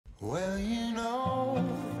Well, you know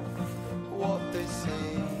what they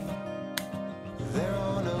say, there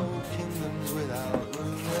are no kingdoms without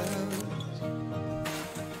rulers.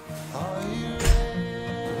 Are you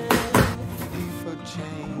ready for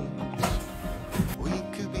change? We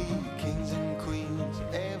could be kings and queens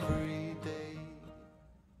every day.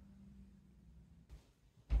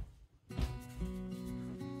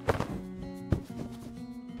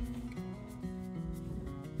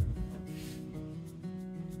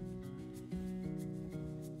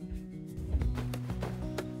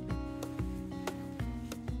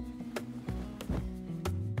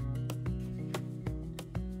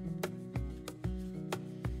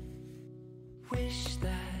 Wish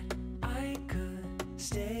that I could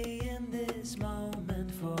stay in this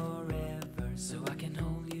moment forever, so I can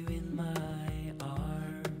hold you in my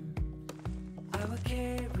arms. I will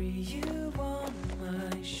carry you on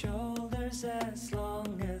my shoulders as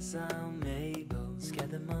long as I'm able. Scare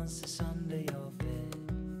the monsters under your bed.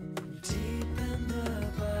 Deep and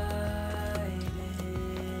abiding,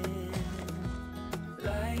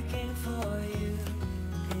 liking for you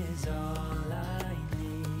is all I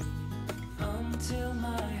need. Until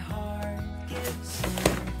my heart gives in,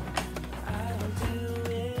 I will do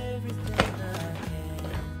everything I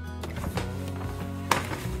can for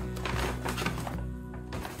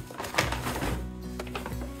you.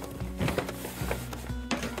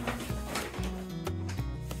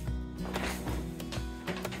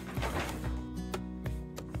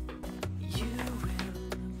 You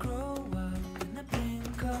will grow up in the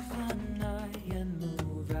blink of an eye and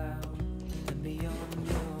move out and beyond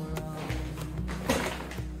your own.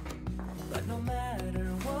 But no matter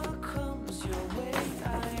what comes your way,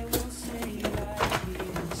 I will stay right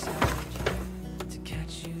here beside you to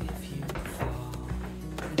catch you if you fall.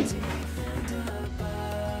 Deep and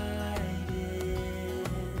abiding,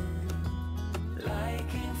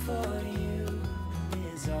 liking for you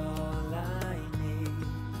is all I need.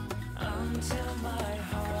 Until my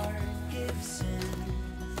heart gives in,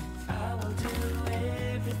 I will do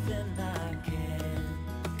everything I can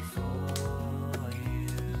for you.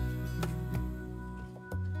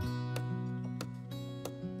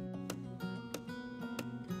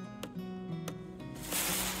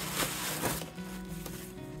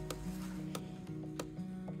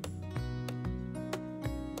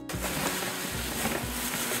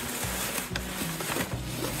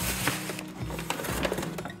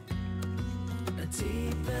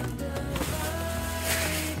 Deep and abiding,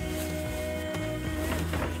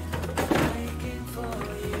 liking for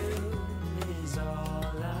you is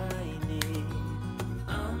all I need.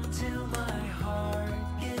 Until my heart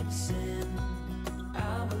gives in, I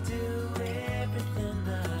will do everything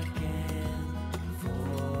I can for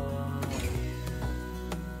you.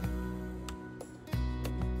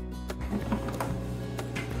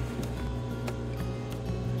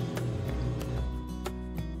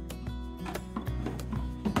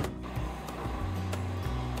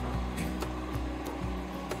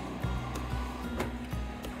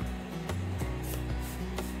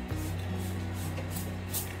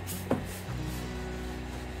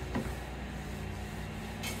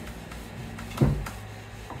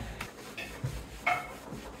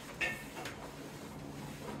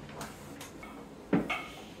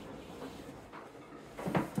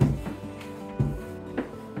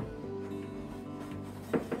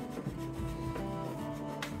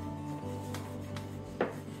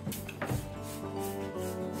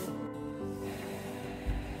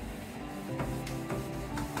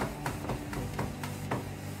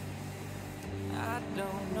 I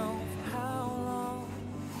don't know for how long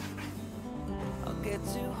I'll get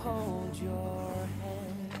to hold your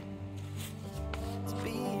hand, to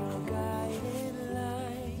be your guiding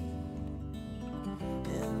light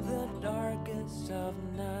in the darkest of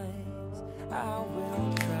nights. I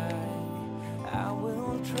will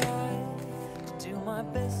try to do my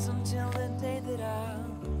best until the day that I'll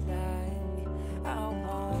die.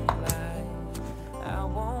 I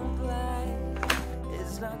won't lie,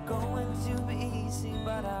 it's not going to be easy,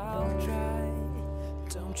 but I'll try.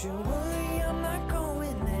 Don't you worry, I'm not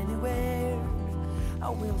going anywhere. I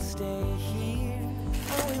will stay here,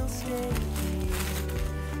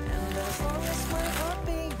 and as long as my heart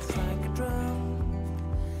beats like a drum,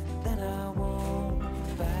 then I won't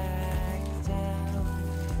back down.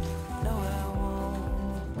 No, I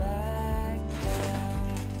won't back down.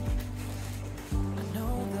 I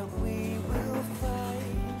know that we will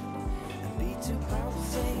fight and be too proud to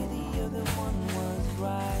say the other one was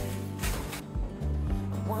right.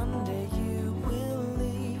 One day you will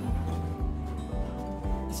leave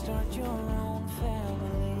and start your own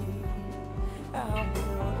family.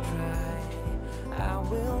 I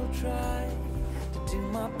will try try to do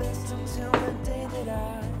my best until the day that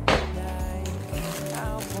I die.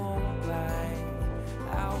 I won't lie,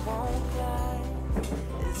 I won't lie.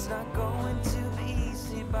 It's not going to be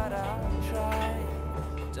easy, but I'll try.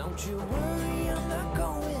 Don't you worry, I'm not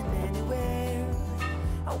going anywhere.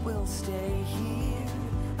 I will stay here,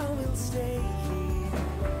 I will stay here.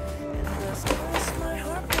 And as long as my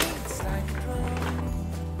heart beats like a drum,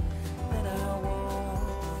 then I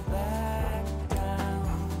won't back down.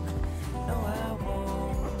 No, I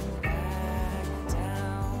won't back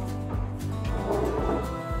down.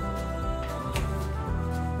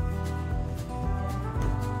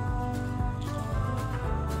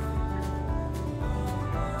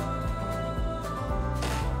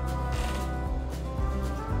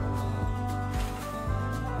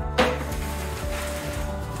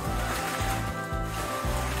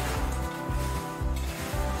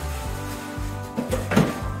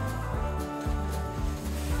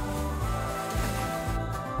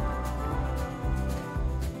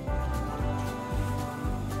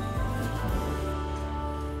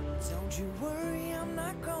 Don't you worry, I'm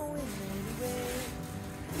not going anywhere.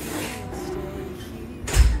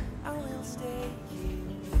 I will stay here.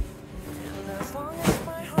 And as long as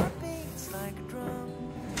my heart beats like a drum,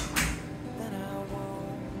 then I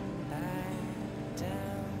won't back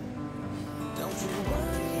down. Don't you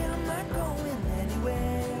worry, I'm not going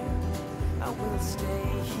anywhere. I will stay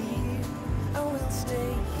here, I will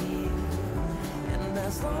stay here. And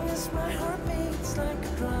as long as my heart beats like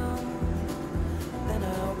a drum, then I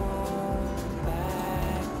won't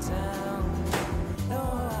back down. No, I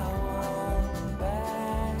won't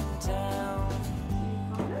back down.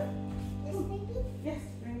 Yes,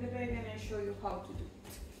 bring the bag and I'll show you how to do it.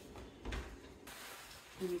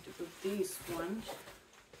 You need to put this one.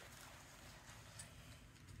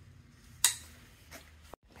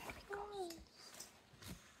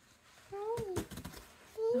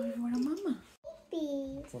 Now you want a mama.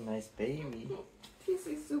 It's a nice baby. This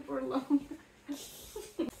is super long.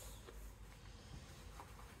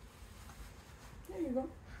 There you go.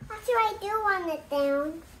 After I do want it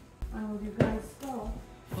down. How will you guys go?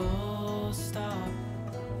 Full stop.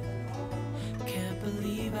 Can't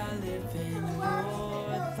believe I live in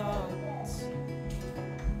your thoughts.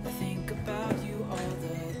 I think about you all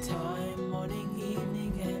the time, morning,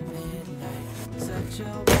 evening, and midnight. Such a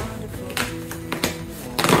wonderful feeling.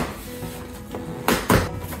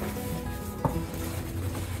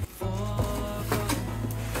 Forgo,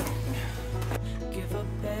 give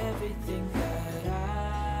up everything that I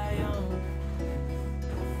own.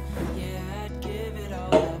 Yeah, I'd give it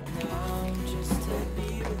all up now just to be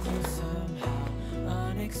with you somehow.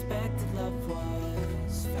 Unexpected love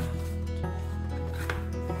was found.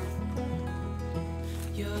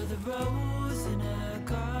 You're the rose in a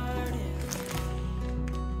garden,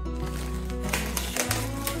 and it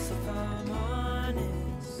shows if I'm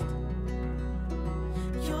honest.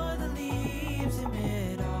 You're the leaves in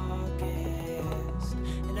mid-August,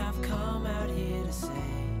 and I've come out here to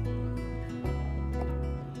say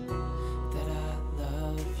that I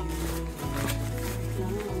love you. Ooh,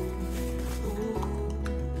 ooh,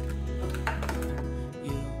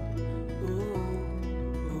 you, ooh,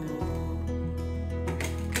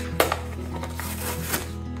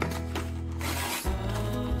 so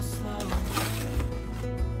slow,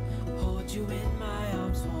 hold you in